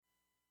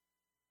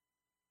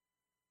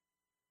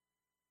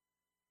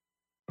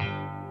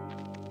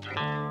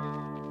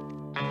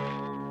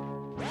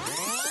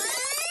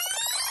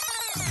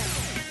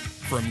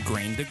From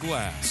grain to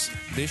glass,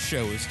 this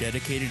show is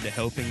dedicated to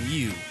helping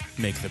you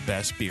make the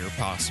best beer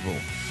possible.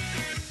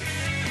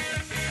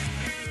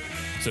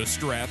 So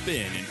strap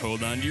in and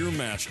hold on to your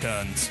mash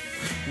tuns.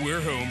 We're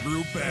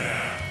Homebrew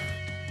Bound.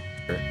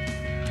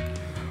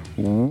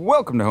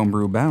 Welcome to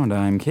Homebrew Bound.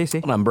 I'm Casey.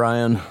 And I'm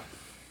Brian.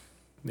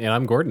 And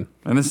I'm Gordon.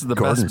 And this is the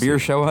best beer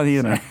show on the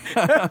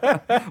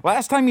internet.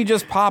 Last time you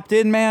just popped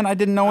in, man, I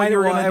didn't know what you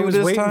were going to do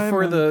this time. I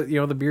was waiting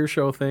for the beer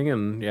show thing,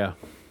 and yeah.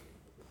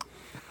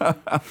 It's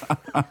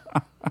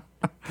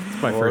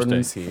my first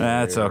day. Here.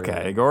 That's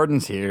okay.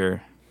 Gordon's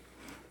here.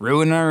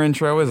 Ruin our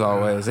intro as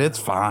always. It's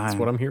fine. That's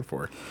what I'm here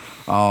for.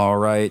 All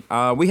right.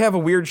 We have a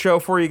weird show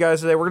for you guys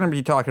today. We're going to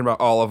be talking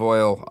about olive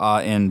oil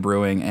in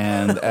brewing.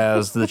 And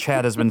as the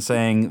chat has been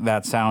saying,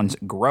 that sounds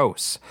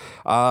gross.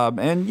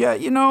 And yeah,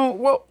 you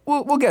know,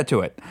 we'll get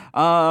to it.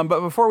 But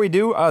before we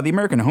do, the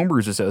American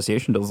Homebrewers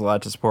Association does a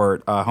lot to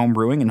support home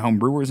brewing and home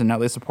brewers. And now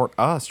they support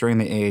us during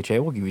the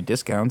AHA. We'll give you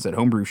discounts at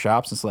homebrew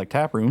shops and select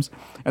tap rooms,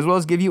 as well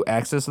as give you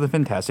access to the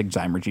fantastic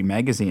Zymergy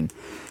magazine.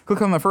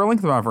 Click on the referral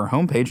link on our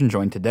homepage and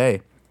join today.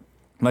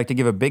 I'd like to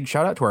give a big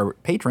shout out to our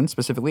patrons,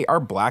 specifically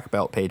our black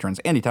belt patrons,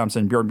 Andy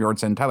Thompson, Bjorn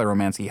Bjornsson, Tyler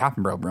Romansky,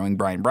 Hoppenbarrel Brewing,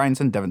 Brian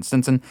Bryanson, Devin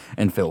Stinson,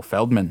 and Phil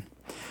Feldman.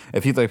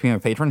 If you'd like to become a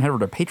patron, head over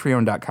to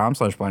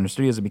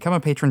patreon.com/blindnewstudios and become a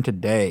patron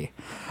today.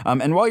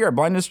 And while you're at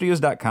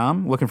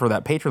blindnewstudios.com looking for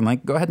that patron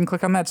link, go ahead and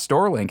click on that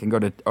store link and go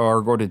to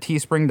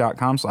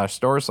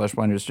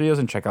teespring.com/store/blindnewstudios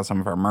and check out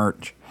some of our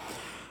merch.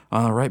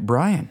 All right,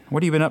 Brian,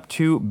 what have you been up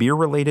to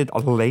beer-related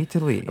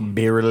lately?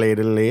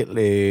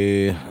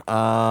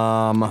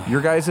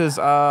 Your guys'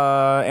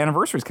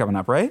 anniversary's coming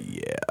up, right?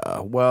 Yeah.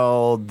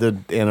 Well, the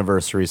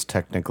anniversary is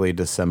technically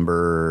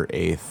December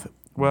 8th.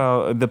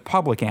 Well, the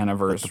public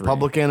anniversary. The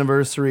public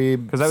anniversary.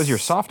 Because that was your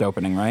soft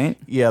opening, right?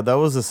 Yeah, that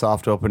was a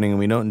soft opening.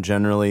 We don't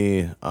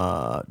generally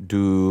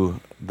do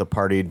the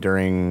party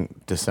during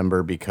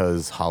December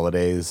because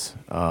holidays.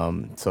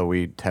 So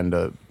we tend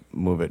to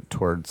move it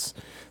towards...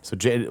 So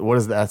what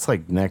is that? That's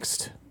like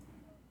next...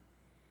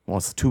 Well,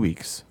 it's 2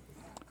 weeks,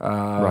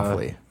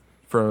 roughly.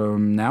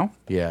 From now?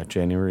 Yeah,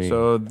 January.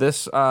 So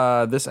this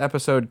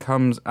episode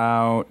comes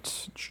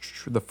out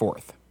the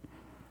 4th.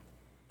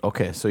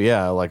 Okay, so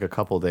yeah, like a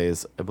couple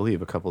days, I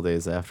believe a couple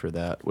days after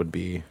that would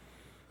be...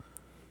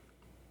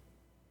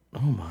 Oh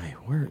my,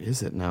 where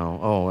is it now?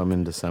 Oh, I'm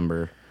in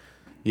December.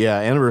 Yeah,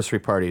 anniversary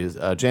party is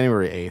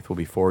January 8th will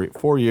be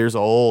 4 years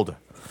old.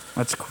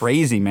 That's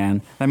crazy,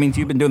 man. That means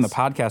you've been doing the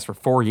podcast for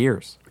 4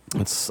 years.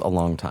 It's a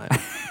long time.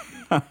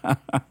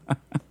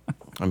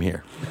 I'm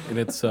here. And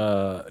it's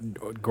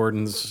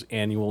Gordon's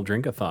annual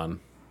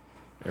drink-a-thon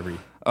every...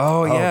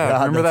 Oh, yeah.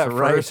 God, remember that that's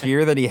first right.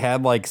 year that he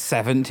had like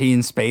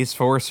 17 Space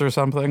Force or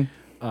something?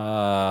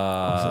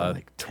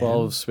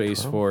 12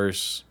 Space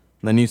Force.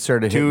 Then you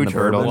started hitting 2 the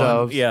turtle bourbon.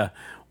 doves. Yeah.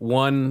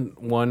 One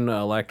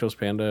lactose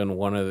panda, and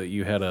one of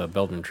you had a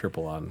Belgian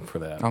triple on for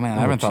that. Oh, man,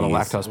 I haven't thought of geez.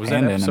 lactose Was that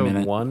panda in a episode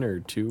minute. 1 or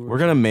 2? We're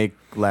going to make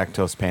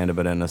lactose panda,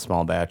 but in a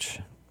small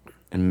batch.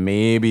 And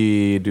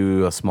maybe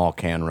do a small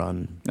can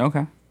run,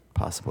 Okay.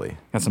 possibly.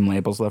 Got some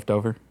labels left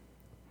over.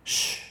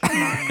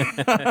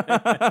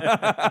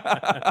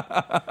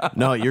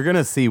 No, you're going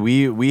to see.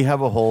 We have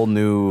a whole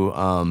new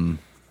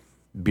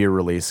beer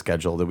release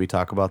schedule. Did we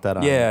talk about that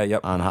on,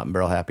 Yep. on Hot and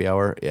Barrel Happy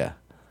Hour? Yeah.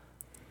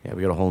 Yeah,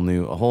 we got a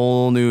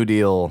whole new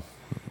deal.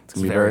 It's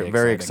going to be very,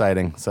 very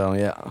exciting. So,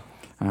 yeah.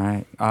 All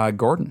right.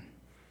 Gordon.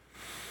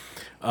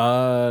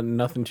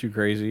 Nothing too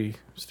crazy.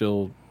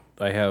 Still,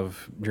 I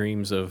have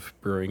dreams of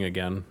brewing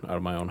again out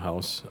of my own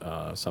house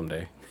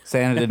someday.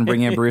 Santa didn't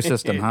bring you a brew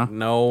system, huh?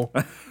 No,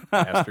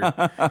 bastard.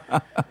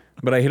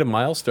 But I hit a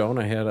milestone.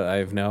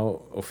 I've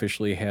now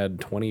officially had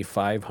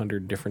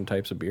 2,500 different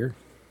types of beer.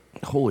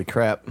 Holy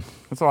crap.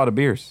 That's a lot of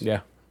beers.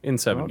 Yeah, in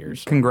 7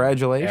 years.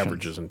 Congratulations.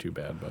 Average isn't too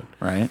bad, but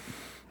Right.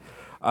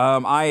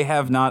 I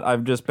have not.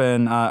 I've just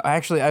been.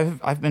 Actually,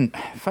 I've been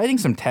fighting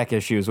some tech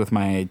issues with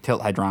my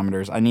tilt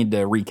hydrometers. I need to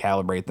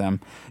recalibrate them.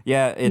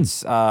 Yeah, it's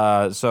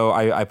so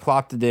I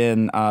plopped it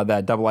in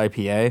that double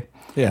IPA.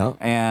 Yeah.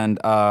 And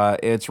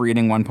it's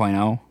reading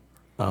 1.0.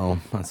 Oh,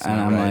 that's And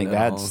not I'm right like,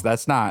 at all.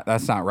 that's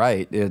not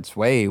right. It's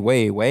way,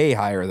 way, way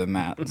higher than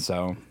that.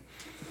 So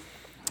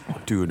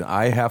Dude,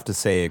 I have to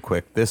say it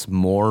quick. This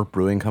Moore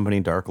Brewing Company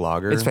Dark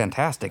Lager. it's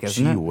fantastic,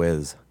 isn't Gee it?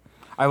 whiz.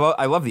 I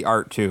love the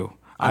art too.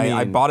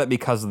 I mean- bought it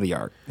because of the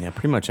art. Yeah,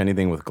 pretty much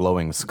anything with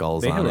glowing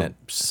skulls they on have it.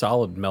 a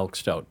solid milk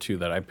stout too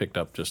that I picked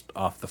up just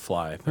off the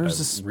fly. That There's I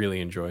this- really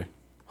enjoy.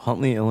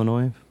 Huntley,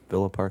 Illinois,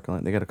 Villa Park.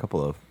 They got a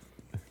couple of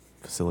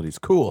facilities.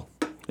 Cool.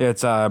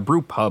 It's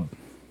Brew Pub.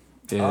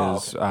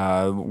 Is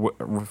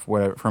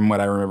from what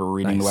I remember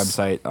reading the Nice.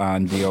 website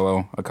on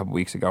DOO a couple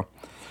weeks ago.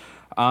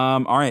 All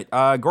right,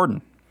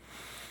 Gordon.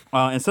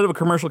 Instead of a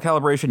commercial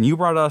calibration, you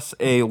brought us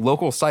a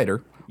local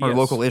cider or Yes.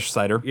 local-ish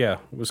cider. Yeah,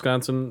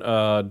 Wisconsin,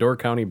 Door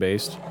County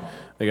based.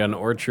 They got an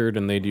orchard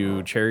and they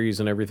do cherries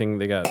and everything.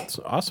 They got this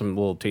awesome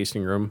little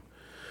tasting room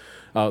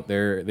out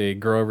there. They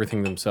grow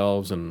everything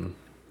themselves and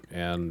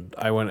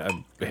I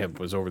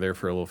was over there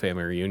for a little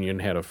family reunion,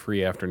 had a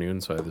free afternoon,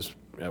 so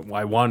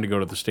I wanted to go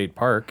to the state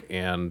park,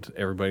 and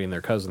everybody and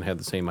their cousin had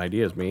the same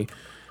idea as me.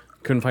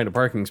 couldn't find a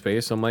parking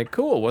space. I'm like,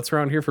 cool, what's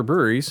around here for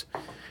breweries?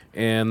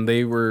 And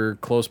they were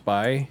close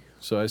by.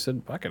 So I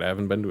said, fuck it, I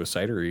haven't been to a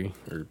cidery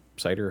or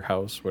cider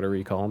house, whatever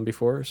you call them,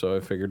 before. So I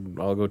figured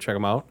I'll go check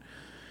them out.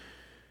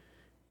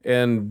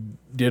 And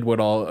did what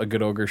all a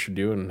good ogre should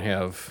do and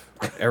have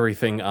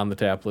everything on the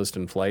tap list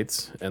and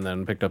flights, and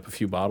then picked up a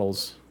few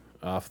bottles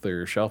off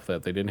their shelf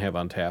that they didn't have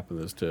on tap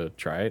as to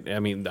try it. I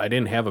mean, I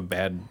didn't have a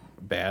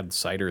bad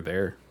cider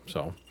there,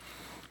 so. All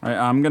right,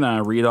 I'm going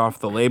to read off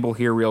the label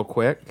here real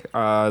quick.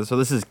 So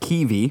this is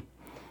Kiwi,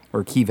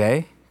 or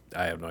Kive.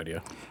 I have no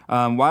idea.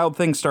 Wild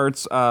Thing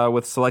starts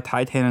with select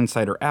high tannin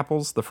cider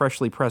apples. The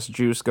freshly pressed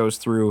juice goes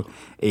through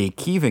a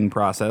keeving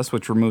process,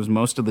 which removes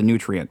most of the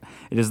nutrient.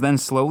 It is then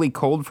slowly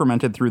cold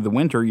fermented through the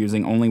winter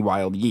using only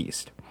wild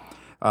yeast.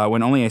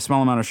 When only a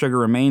small amount of sugar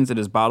remains, it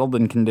is bottled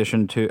and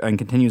conditioned and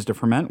continues to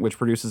ferment, which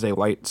produces a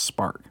light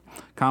spark.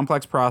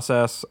 Complex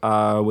process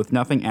with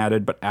nothing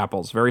added but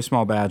apples. Very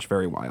small batch,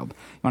 very wild.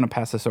 You want to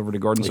pass this over to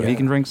Gordon so he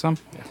can drink some?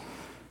 Yeah.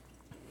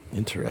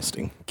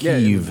 Interesting. Yeah,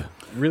 Keeve.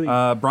 Really?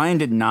 Brian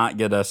did not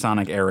get a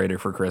Sonic aerator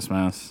for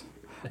Christmas.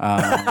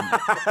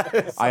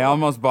 I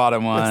almost bought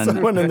him one.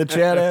 Someone in the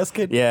chat asked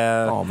it?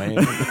 Yeah. Oh, man.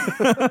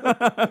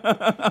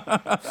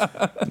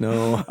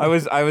 No. I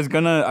was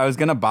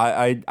gonna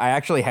buy. I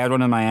actually had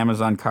one in my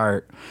Amazon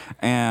cart,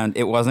 and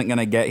it wasn't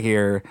gonna get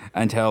here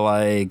until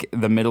like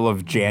the middle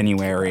of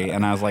January,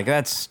 and I was like,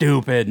 "That's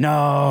stupid."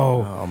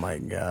 No. Oh, my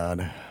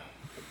God.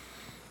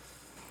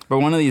 But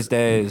one of these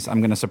days,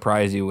 I'm gonna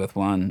surprise you with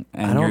one,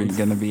 and you're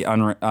gonna be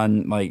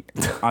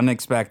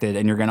unexpected,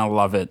 and you're gonna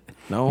love it.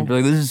 No. You'll be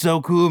like, "This is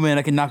so cool, man!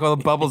 I can knock all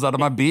the bubbles out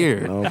of my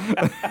beer. No.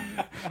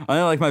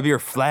 I like my beer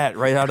flat,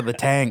 right out of the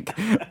tank."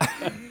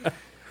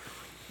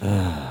 All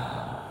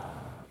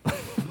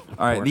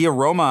right, the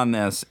aroma on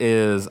this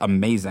is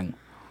amazing.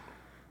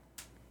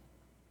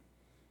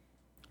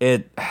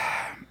 It's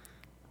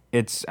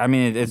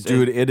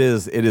Dude, it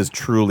is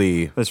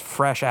truly. this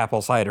fresh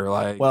apple cider,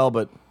 like, Well,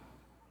 but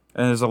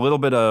and there's a little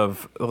bit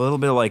of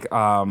like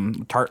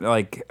tart,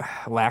 like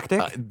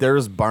lactic.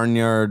 there's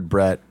Barnyard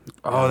Brett.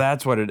 Oh,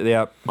 that's what it.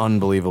 Yep.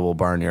 Unbelievable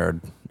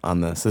Barnyard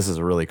on this. This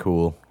is really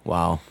cool.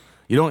 Wow.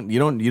 You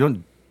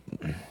don't.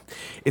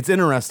 It's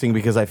interesting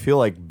because I feel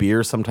like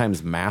beer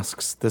sometimes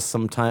masks this.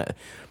 Sometimes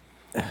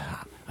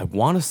I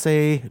want to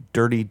say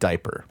dirty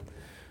diaper,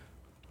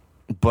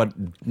 but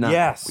not.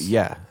 Yes.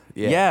 Yeah.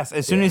 Yes.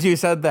 As soon as you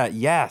said that,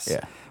 yes.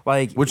 Yeah.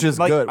 Like Which is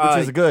like, good. Which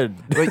is good.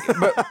 Like,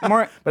 but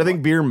more. But I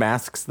think beer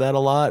masks that a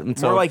lot, and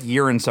so More like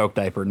urine soaked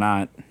diaper,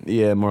 not.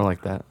 yeah, more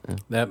like that. Yeah.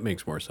 That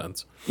makes more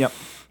sense. Yep.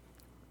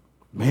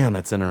 Man,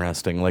 that's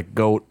interesting. Like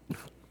goat,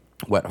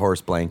 wet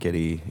horse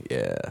blankety.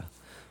 Yeah,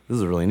 this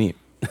is really neat.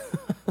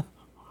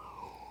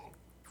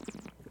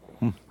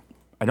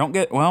 I don't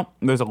get. Well,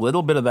 there's a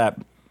little bit of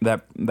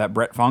that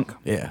Brett Funk,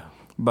 Yeah.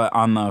 but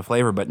on the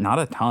flavor, but not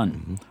a ton.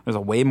 Mm-hmm. There's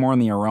a way more in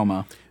the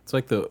aroma. It's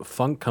like the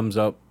funk comes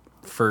up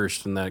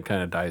first, and then it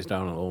kind of dies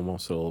down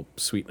almost a little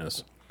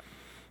sweetness.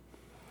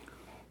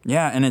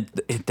 Yeah, and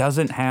it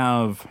doesn't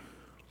have.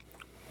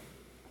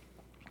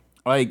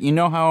 Like, you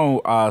know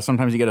how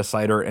sometimes you get a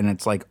cider and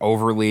it's like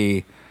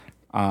overly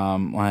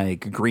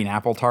like green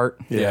apple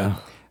tart? Yeah.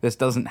 This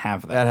doesn't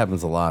have that. That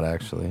happens a lot,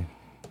 actually.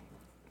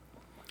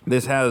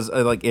 This has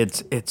like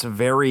it's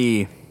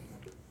very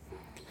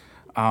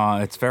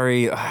it's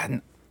very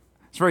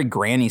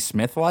Granny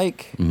Smith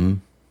like. Mm-hmm.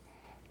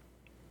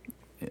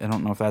 I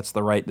don't know if that's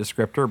the right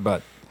descriptor,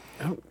 but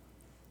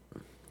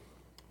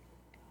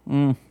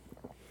I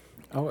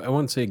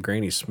wouldn't say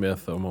Granny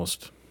Smith,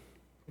 almost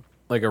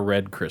like a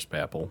red crisp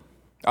apple.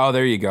 oh,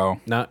 there you go.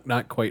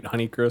 Not quite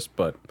Honeycrisp,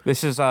 but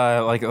This is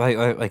like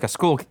a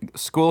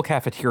school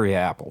cafeteria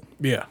apple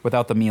yeah.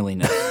 without the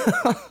mealiness.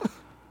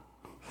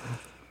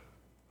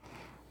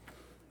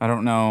 I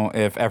don't know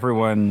if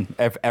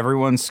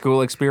everyone's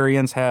school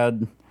experience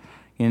had,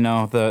 you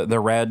know, the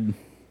red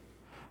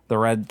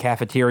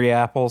cafeteria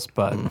apples,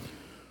 but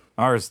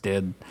ours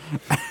did.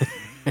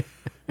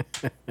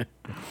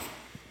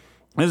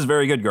 This is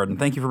very good, Gordon.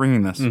 Thank you for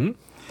bringing this.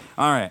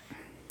 Mm-hmm. All right.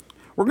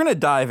 We're going to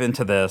dive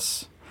into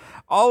this.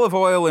 Olive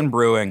oil and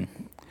brewing.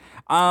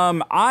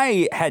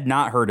 I had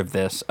not heard of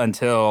this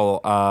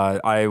until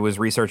I was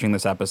researching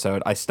this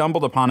episode. I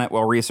stumbled upon it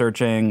while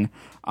researching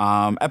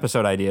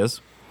episode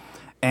ideas,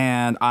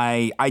 and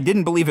I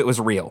didn't believe it was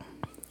real.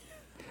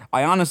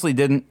 I honestly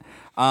didn't.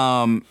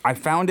 I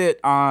found it.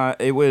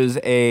 It was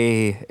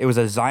a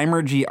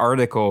Zymergy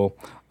article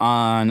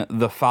on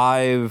the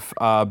 5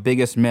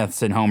 biggest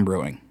myths in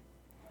homebrewing,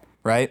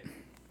 right?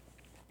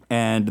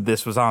 And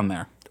this was on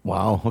there.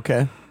 Wow.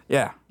 Okay.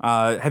 Yeah.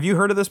 Have you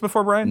heard of this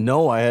before, Brian?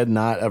 No, I had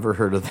not ever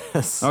heard of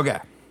this. Okay.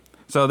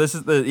 So this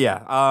is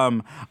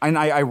and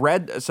I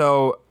read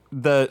so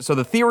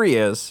the theory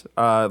is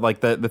like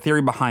the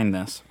theory behind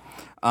this.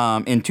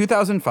 In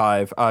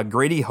 2005,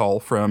 Grady Hull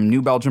from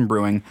New Belgium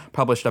Brewing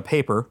published a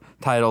paper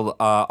titled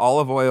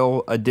 "Olive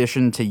Oil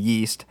Addition to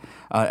Yeast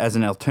as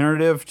an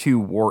Alternative to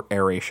Wort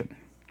Aeration."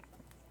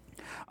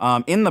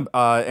 In the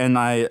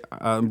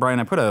Brian,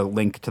 I put a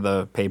link to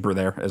the paper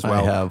there as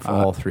well. I have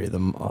all three of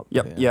them up.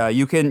 Yep. Yeah.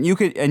 You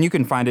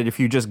can find it if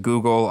you just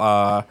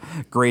Google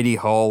Grady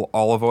Hull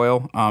olive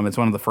oil. It's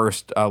one of the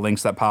first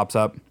links that pops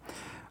up.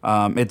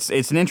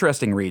 It's an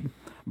interesting read,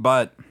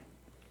 but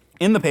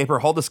in the paper,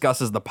 Hull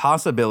discusses the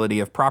possibility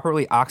of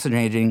properly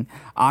oxygenating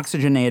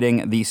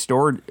the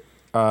stored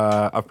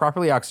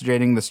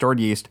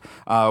yeast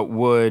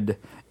would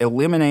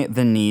eliminate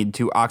the need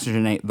to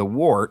oxygenate the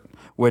wort,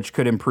 which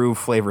could improve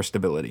flavor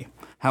stability.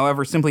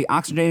 However, simply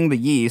oxygenating the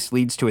yeast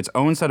leads to its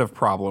own set of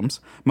problems,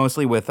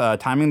 mostly with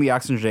timing the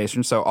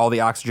oxygenation, so all the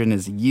oxygen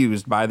is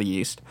used by the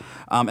yeast,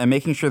 and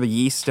making sure the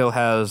yeast still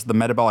has the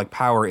metabolic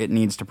power it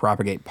needs to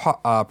propagate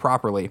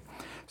properly,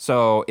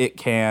 so it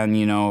can,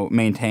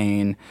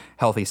 maintain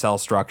healthy cell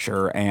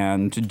structure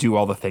and to do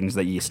all the things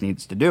that yeast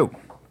needs to do.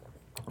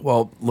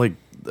 Well, like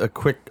a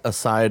quick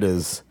aside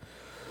is,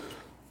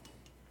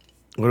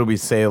 what do we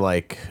say?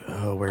 Like,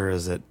 where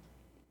is it?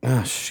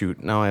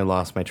 Shoot, now I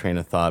lost my train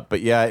of thought.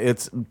 But yeah,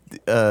 it's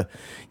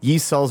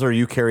yeast cells are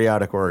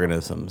eukaryotic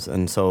organisms,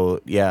 and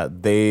so yeah,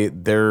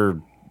 their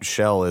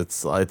shell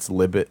it's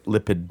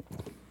lipid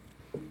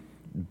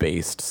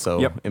based, so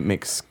Yep.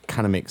 it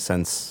kind of makes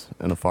sense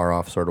in a far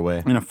off sort of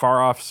way. In a far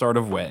off sort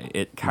of way,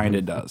 it kind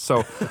of does.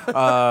 So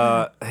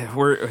we're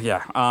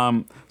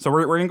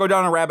gonna go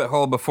down a rabbit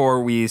hole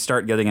before we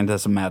start getting into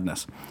some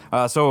madness.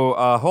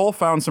 Hull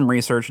found some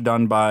research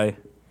done by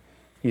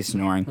he's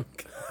snoring.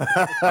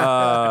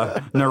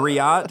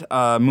 Nariat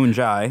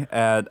Munjai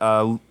at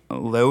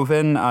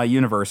Leuven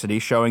University,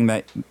 showing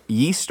that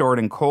yeast stored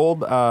in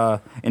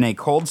a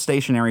cold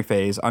stationary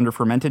phase under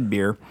fermented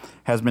beer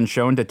has been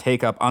shown to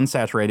take up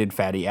unsaturated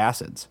fatty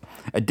acids.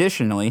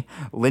 Additionally,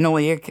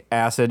 linoleic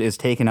acid is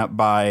taken up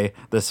by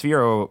the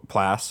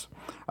spheroplasts,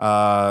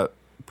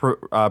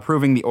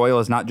 proving the oil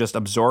is not just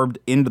absorbed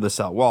into the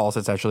cell walls,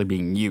 it's actually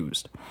being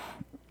used.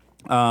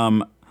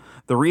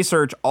 The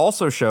research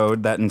also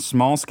showed that in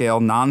small-scale,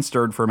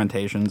 non-stirred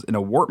fermentations in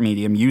a wort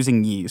medium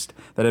using yeast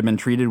that had been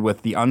treated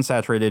with the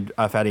unsaturated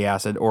fatty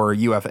acid, or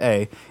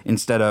UFA,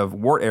 instead of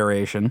wort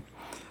aeration,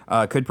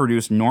 could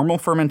produce normal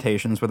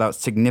fermentations without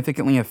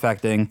significantly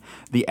affecting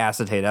the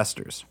acetate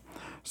esters.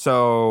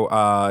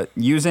 So,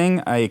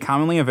 using a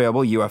commonly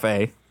available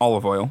UFA,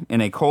 olive oil, in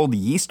a cold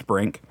yeast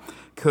brink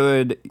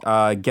could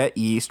get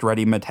yeast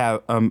ready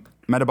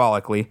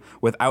metabolically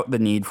without the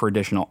need for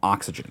additional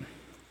oxygen.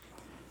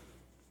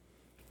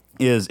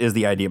 Is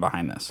the idea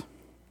behind this.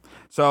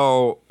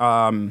 So,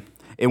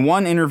 in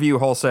one interview,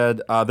 Hull said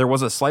there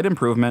was a slight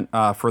improvement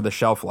for the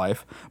shelf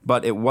life,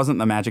 but it wasn't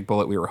the magic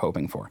bullet we were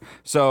hoping for.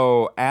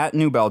 So, at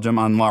New Belgium,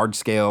 on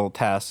large-scale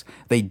tests,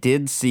 they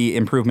did see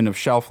improvement of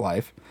shelf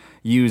life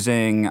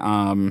using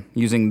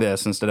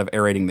this instead of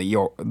aerating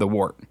the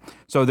wort.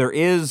 So there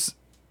is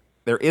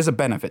a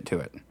benefit to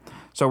it.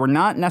 So we're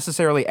not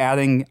necessarily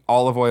adding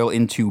olive oil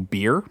into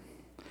beer.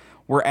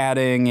 We're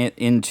adding it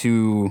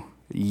into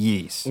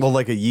yeast. Well,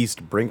 like a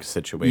yeast brink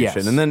situation.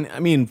 Yes. And then, I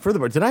mean,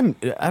 furthermore, did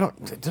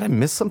I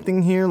miss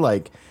something here?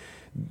 Like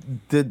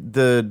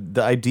the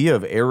idea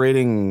of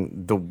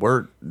aerating the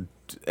wort.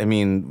 I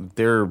mean,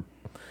 they're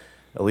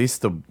at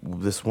least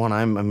this one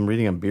I'm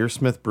reading a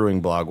Beersmith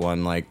Brewing blog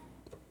one like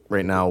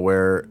right now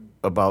where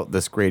about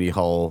this Grady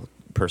Hull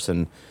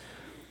person.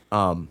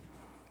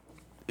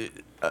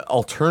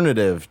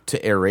 Alternative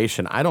to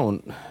aeration. I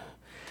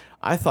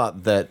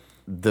thought that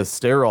the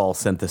sterol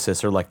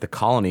synthesis or like the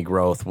colony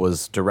growth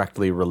was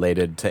directly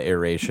related to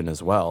aeration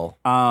as well.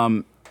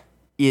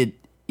 It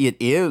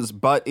is,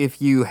 but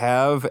if you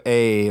have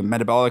a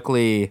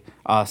metabolically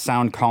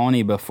sound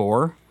colony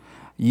before,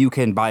 you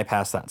can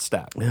bypass that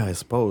step. Yeah, I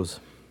suppose.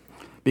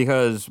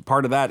 Because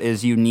part of that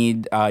is you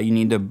need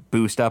to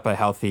boost up a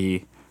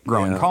healthy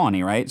growing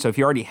colony, right? So if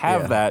you already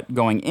have that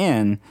going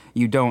in,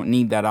 you don't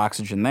need that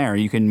oxygen there.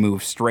 You can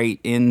move straight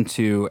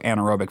into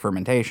anaerobic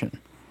fermentation.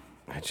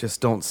 I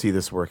just don't see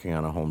this working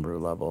on a homebrew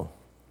level.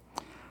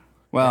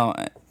 Well,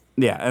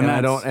 yeah,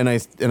 and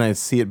I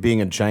see it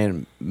being a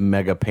giant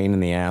mega pain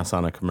in the ass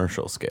on a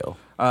commercial scale.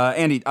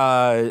 Andy,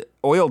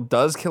 oil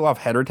does kill off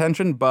head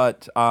retention,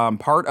 but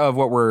part of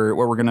what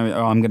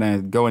I'm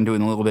gonna go into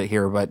in a little bit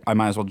here, but I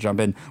might as well jump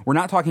in. We're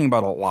not talking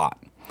about a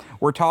lot.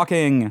 We're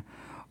talking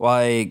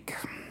like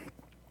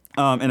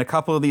in a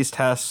couple of these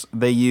tests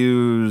they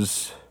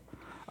use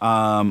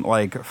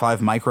like 5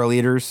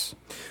 microliters.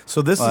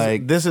 So this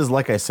is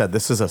like I said,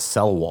 this is a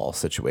cell wall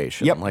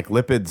situation. Yep. Like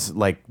lipids,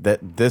 like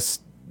that.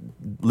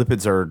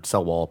 Lipids are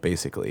cell wall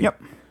basically.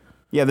 Yep.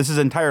 Yeah, this is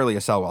entirely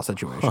a cell wall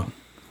situation. Huh.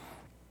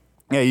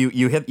 Yeah,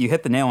 you hit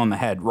the nail on the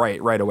head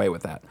right away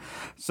with that.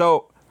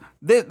 So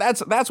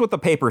that's what the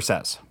paper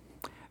says.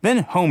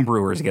 Then home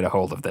brewers get a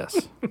hold of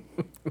this.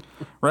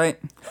 Right?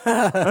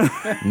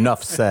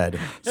 Enough said.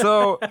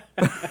 So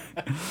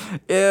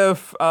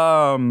if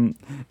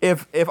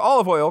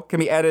olive oil can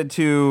be added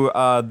to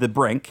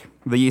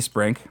the yeast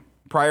brink,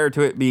 prior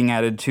to it being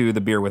added to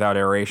the beer without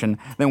aeration,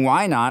 then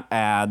why not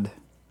add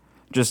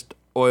just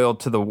oil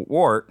to the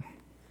wort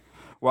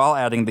while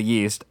adding the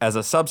yeast as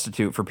a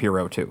substitute for pure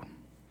O2?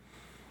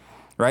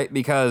 Right?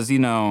 Because,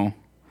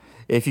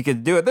 if you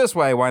could do it this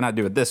way, why not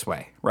do it this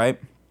way, right?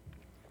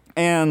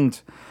 And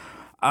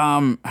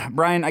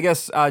Brian, I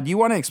guess, do you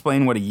want to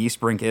explain what a yeast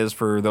brink is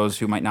for those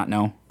who might not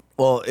know?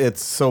 Well,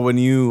 it's so when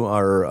you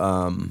are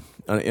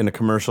in a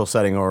commercial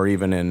setting or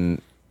even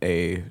in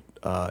a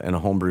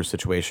homebrew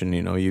situation,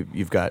 you know,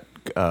 you've got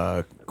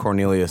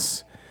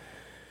Cornelius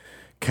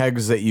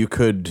kegs that you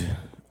could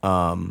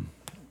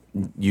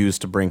use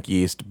to brink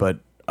yeast, but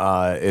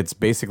it's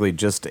basically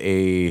just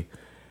a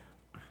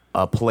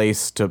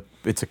place to,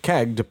 it's a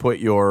keg to put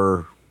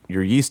your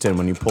yeast in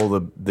when you pull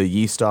the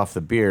yeast off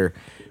the beer,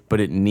 but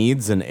it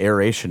needs an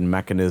aeration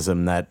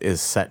mechanism that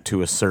is set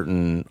to a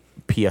certain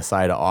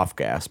PSI to off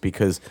gas,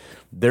 because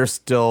they're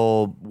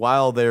still,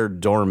 while they're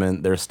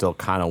dormant, they're still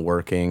kind of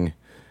working,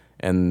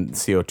 and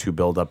CO2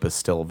 buildup is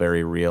still a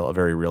very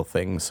real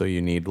thing. So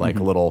you need like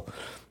a little,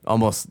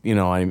 almost, you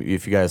know,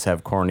 if you guys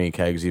have corny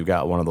kegs, you've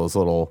got one of those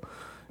little,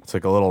 it's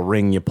like a little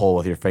ring you pull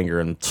with your finger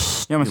and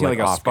You almost you get like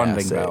a off-gas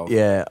spunding it. valve.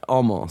 Yeah,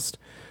 almost.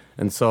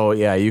 And so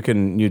yeah,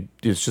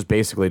 it's just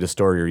basically to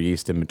store your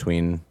yeast in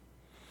between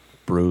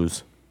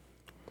brews.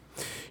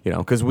 You know,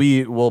 because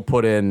we will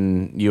put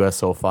in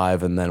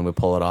USO5 and then we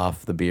pull it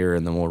off the beer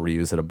and then we'll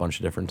reuse it a bunch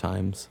of different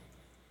times.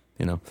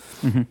 You know.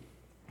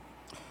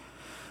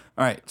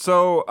 All right.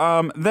 So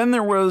then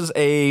there was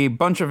a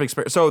bunch of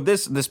So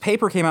this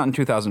paper came out in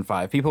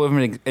 2005. People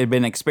have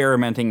been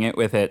experimenting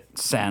with it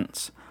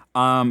since.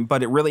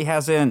 But it really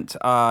hasn't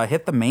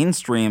hit the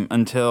mainstream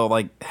until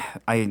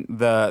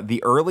the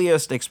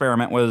earliest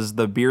experiment was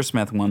the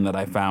Beersmith one that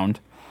I found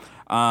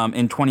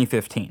in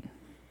 2015.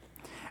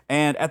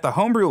 And at the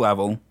homebrew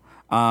level,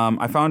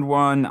 I found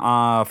one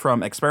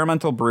from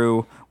Experimental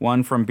Brew,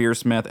 one from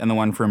Beersmith, and the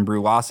one from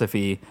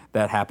Brewlosophy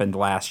that happened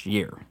last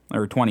year,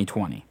 or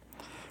 2020,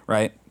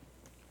 right?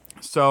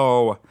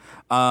 So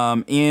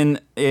in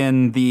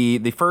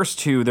the first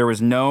two, there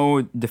was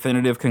no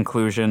definitive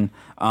conclusion.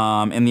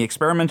 In the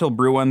Experimental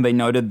Brew one, they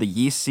noted the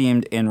yeast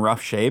seemed in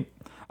rough shape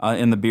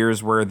in the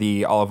beers where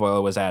the olive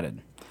oil was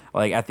added.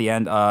 Like at the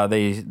end,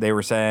 they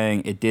were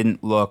saying it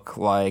didn't look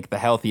like the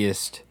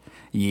healthiest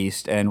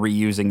yeast, and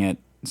reusing it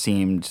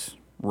seemed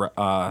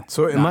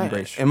So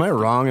am I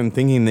wrong in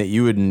thinking that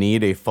you would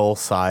need a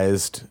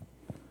full-sized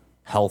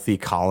healthy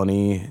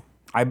colony?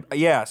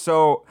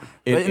 So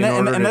In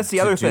order and that's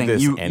the other to do thing.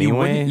 this You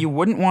anyway?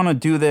 wouldn't want to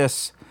do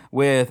this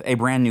with a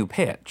brand new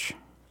pitch.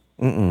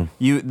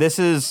 This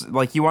is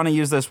like, you want to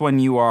use this when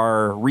you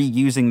are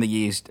reusing the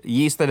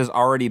yeast that has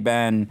already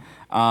been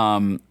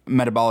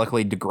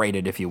metabolically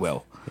degraded, if you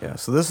will. Yeah,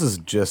 so this is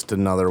just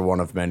another one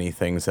of many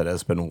things that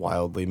has been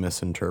wildly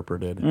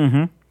misinterpreted.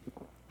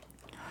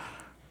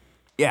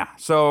 Yeah,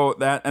 so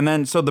the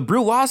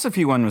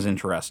Brewlosophy one was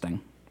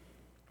interesting.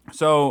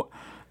 So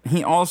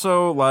he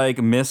also kind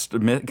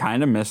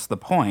of missed the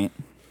point.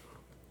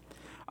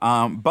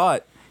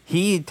 But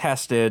he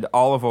tested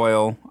olive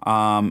oil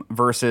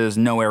versus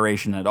no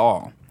aeration at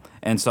all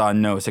and saw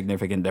no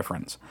significant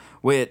difference,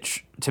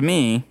 which to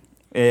me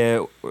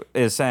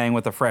is saying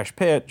with a fresh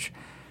pitch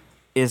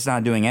is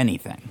not doing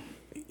anything.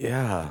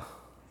 Yeah.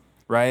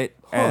 Right?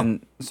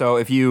 And so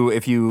if you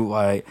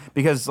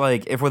because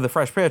if with a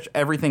fresh pitch,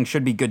 everything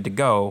should be good to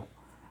go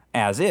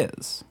as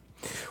is.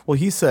 Well,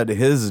 he said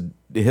his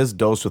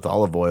dose with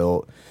olive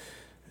oil,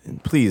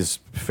 please,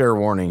 fair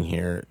warning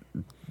here,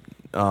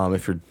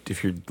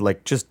 if you're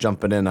like just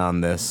jumping in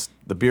on this,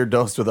 the beer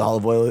dosed with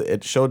olive oil,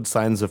 it showed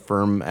signs of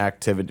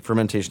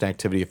fermentation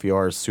activity a few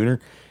hours sooner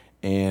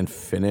and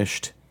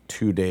finished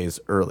 2 days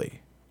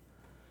early.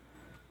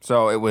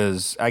 So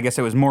I guess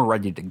it was more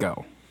ready to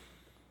go.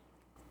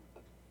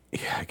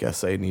 Yeah, I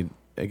guess it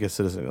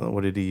is.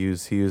 What did he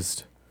use? He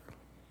used,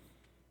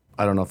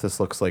 I don't know if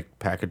this looks like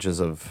packages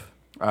of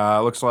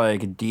Looks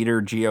like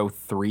Dieter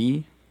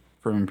GO3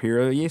 from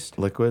Imperial yeast.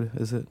 liquid,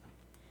 is it?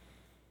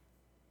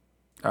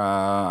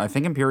 I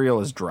think Imperial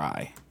is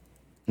dry.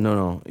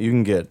 No, you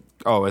can get,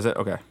 Oh, is it?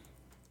 Okay.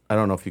 I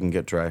don't know if you can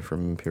get dry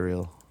from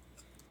Imperial.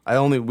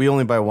 We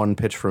only buy one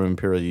pitch from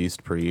Imperial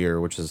yeast per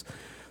year, which is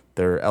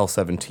their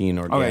L17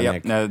 organic. Okay,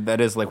 yep. No, that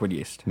is liquid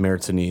yeast.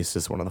 Meritzen yeast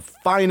is one of the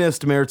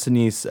finest Meritzen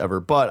yeasts ever.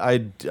 But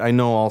I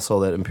know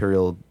also that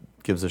Imperial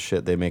gives a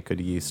shit. They make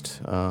good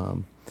yeast.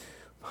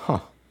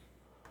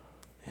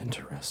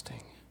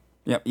 Interesting.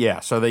 Yep. Yeah.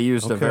 So they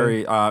used a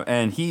very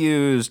and he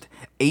used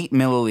 8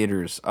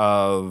 milliliters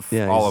of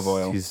olive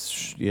oil.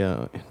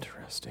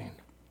 Interesting.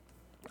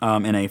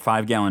 In a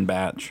 5-gallon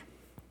batch,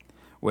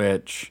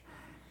 which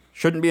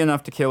shouldn't be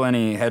enough to kill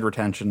any head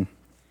retention.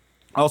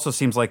 Also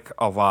seems like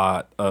a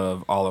lot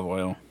of olive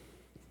oil.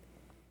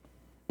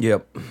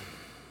 Yep.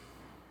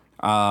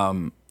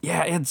 Yeah,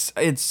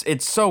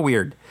 it's so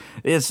weird.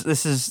 This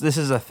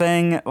is a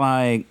thing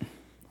like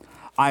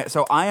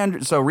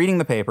so reading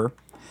the paper,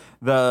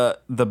 the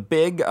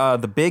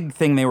big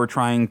thing they were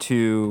trying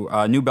to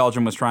New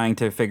Belgium was trying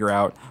to figure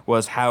out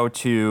was how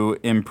to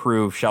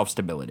improve shelf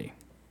stability.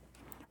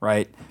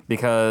 Right?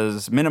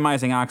 Because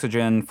minimizing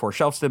oxygen for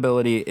shelf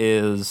stability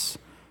is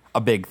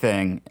a big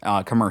thing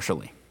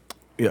commercially.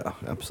 Yeah,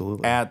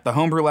 absolutely. At the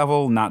homebrew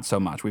level, not so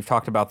much. We've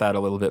talked about that a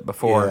little bit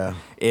before. Yeah.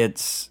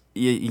 It's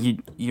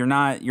you're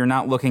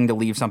not looking to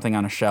leave something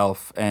on a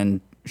shelf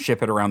and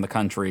ship it around the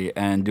country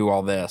and do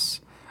all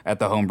this at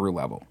the homebrew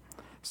level.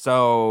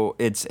 So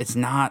it's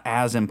not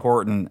as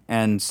important.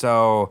 And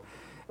so,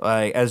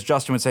 like as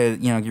Justin would say,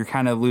 you're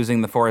kind of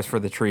losing the forest for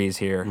the trees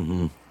here.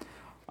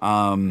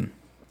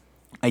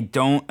 I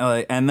don't.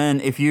 And then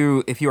if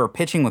you are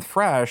pitching with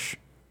fresh,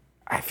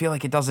 I feel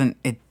like it doesn't.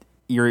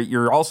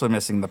 You're also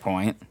missing the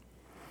point,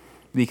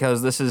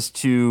 because this is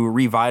to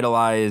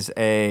revitalize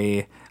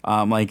a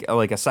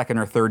like a second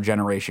or third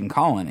generation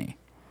colony.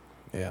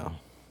 Yeah.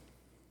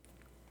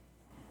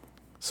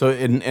 So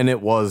and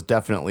it was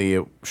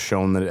definitely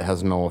shown that it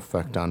has no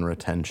effect on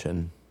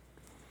retention.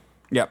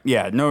 Yep.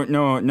 Yeah. No.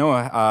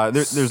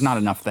 There's not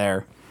enough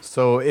there.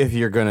 So if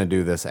you're gonna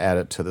do this, add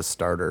it to the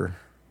starter.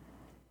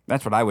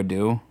 That's what I would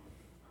do.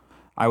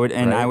 I would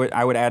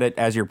add it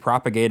as you're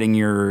propagating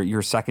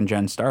your second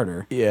gen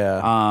starter.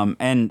 Yeah.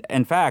 And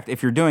in fact,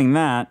 if you're doing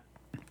that,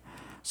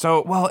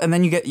 and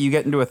then you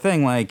get into a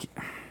thing like,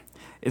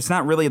 it's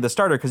not really the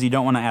starter because you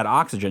don't want to add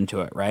oxygen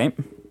to it, right?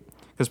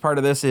 Because part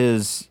of this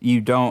is you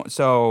don't.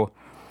 So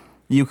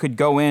you could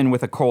go in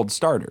with a cold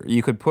starter.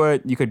 You could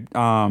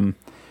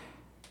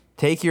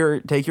take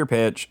your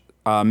pitch,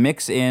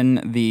 mix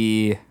in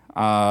the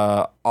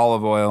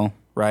olive oil,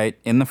 right,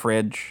 in the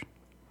fridge.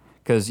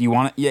 Because you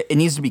want it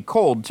needs to be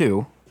cold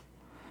too,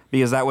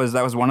 because that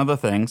was one of the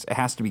things. It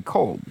has to be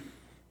cold.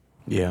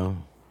 Yeah.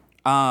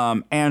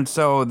 And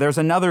so there's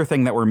another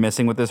thing that we're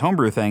missing with this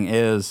homebrew thing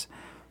is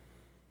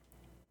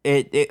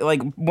it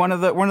like one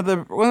of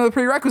the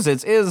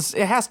prerequisites is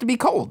it has to be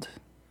cold.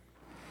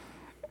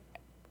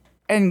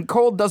 And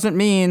cold doesn't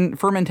mean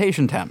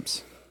fermentation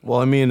temps.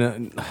 Well, I mean,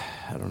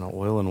 I don't know.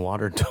 Oil and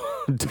water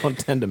don't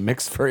tend to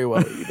mix very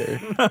well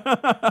either.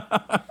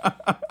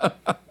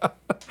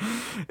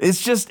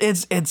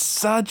 It's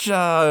such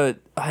a,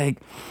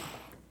 like,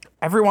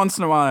 every once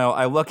in a while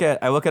I look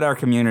at our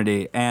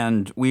community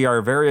and we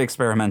are very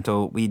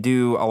experimental. We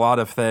do a lot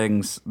of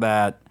things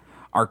that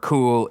are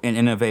cool and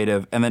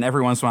innovative, and then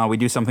every once in a while we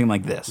do something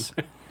like this.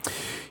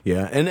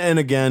 Yeah, and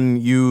again,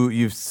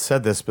 you've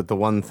said this, but the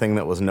one thing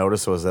that was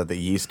noticed was that the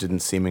yeast didn't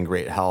seem in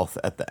great health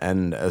at the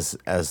end as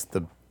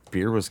the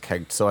beer was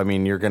kegged. So I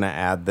mean, you're gonna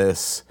add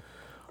this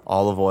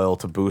olive oil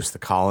to boost the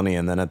colony,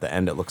 and then at the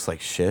end it looks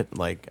like shit.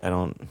 Like, I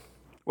don't.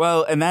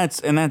 Well, and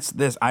that's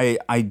this.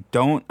 I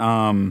don't.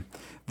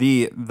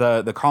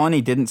 The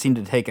colony didn't seem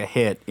to take a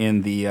hit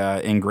in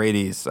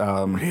Grady's.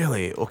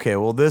 Really? Okay.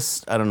 Well,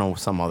 this, I don't know,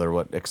 some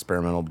other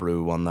experimental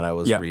brew one that I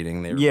was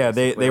reading. They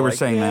were like,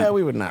 saying that. Yeah,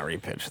 we would not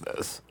repitch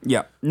this.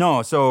 Yeah.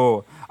 No.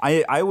 So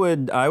I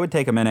would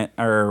take a minute,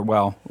 or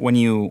well, when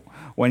you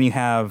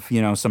have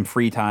some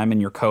free time and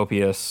your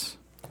copious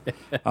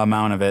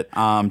amount of it,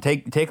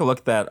 take a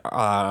look at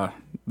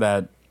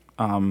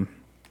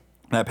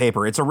that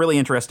paper. It's a really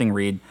interesting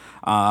read.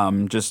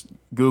 Just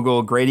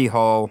Google Grady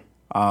Hall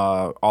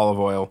olive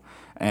oil,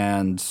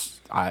 and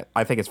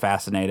I think it's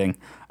fascinating.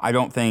 I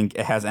don't think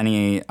it has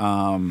any.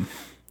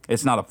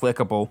 It's not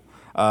applicable.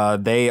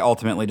 They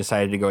ultimately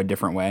decided to go a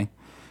different way,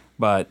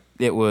 but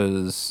it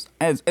was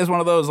as one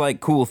of those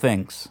like cool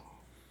things.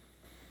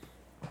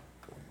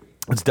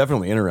 It's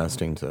definitely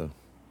interesting to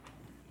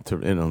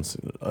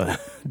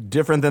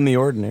different than the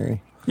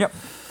ordinary. Yep.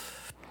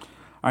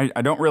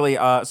 I don't really.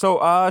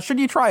 So should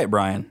you try it,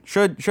 Brian?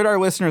 Should our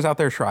listeners out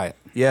there try it?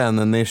 Yeah, and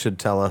then they should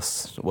tell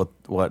us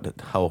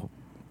how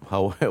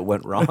it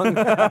went wrong.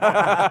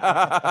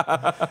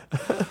 I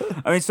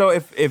mean, so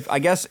if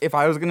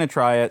I was gonna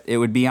try it, it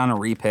would be on a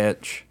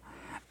repitch,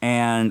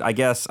 and I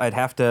guess I'd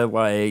have to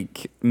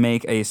like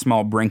make a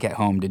small brink at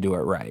home to do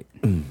it right.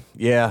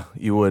 Yeah,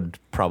 you would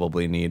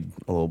probably need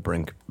a little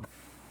brink.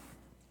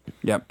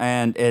 Yep,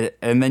 and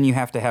then you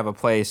have to have a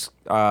place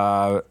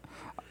that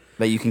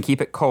you can keep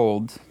it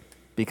cold,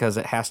 because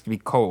it has to be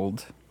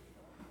cold,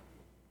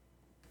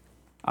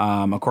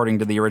 according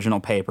to the original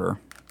paper.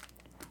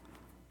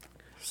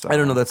 So, I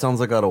don't know. That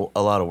sounds like a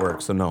lot of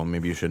work. So no,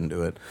 maybe you shouldn't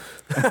do it.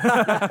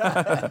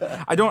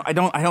 I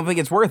don't think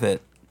it's worth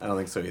it. I don't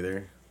think so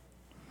either.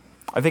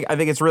 I think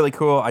it's really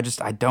cool. I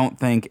don't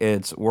think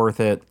it's worth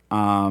it,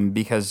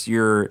 because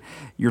you're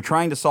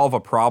trying to solve a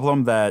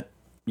problem that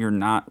you're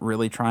not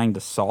really trying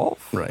to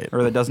solve, right?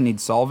 Or that doesn't need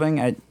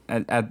solving at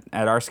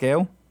our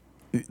scale.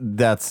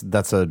 That's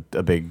a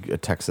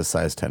big Texas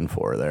size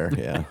 10-4 there.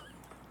 Yeah.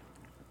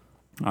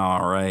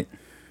 All right.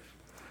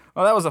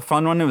 Well, that was a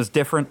fun one. It was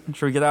different.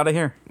 Should we get out of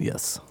here?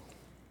 Yes.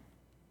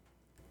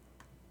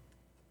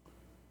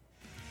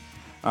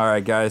 All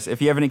right, guys.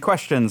 If you have any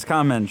questions,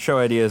 comments, show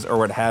ideas, or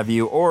what have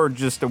you, or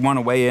just want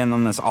to weigh in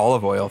on this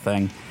olive oil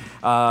thing,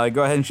 go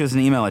ahead and shoot us an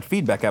email at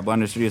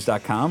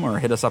feedback@blinderstudios.com, or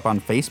hit us up on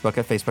Facebook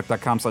at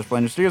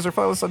facebook.com/blinderstudios, or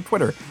follow us on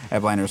Twitter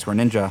at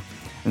 @blind_ninja.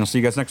 And I'll see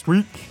you guys next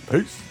week.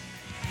 Peace.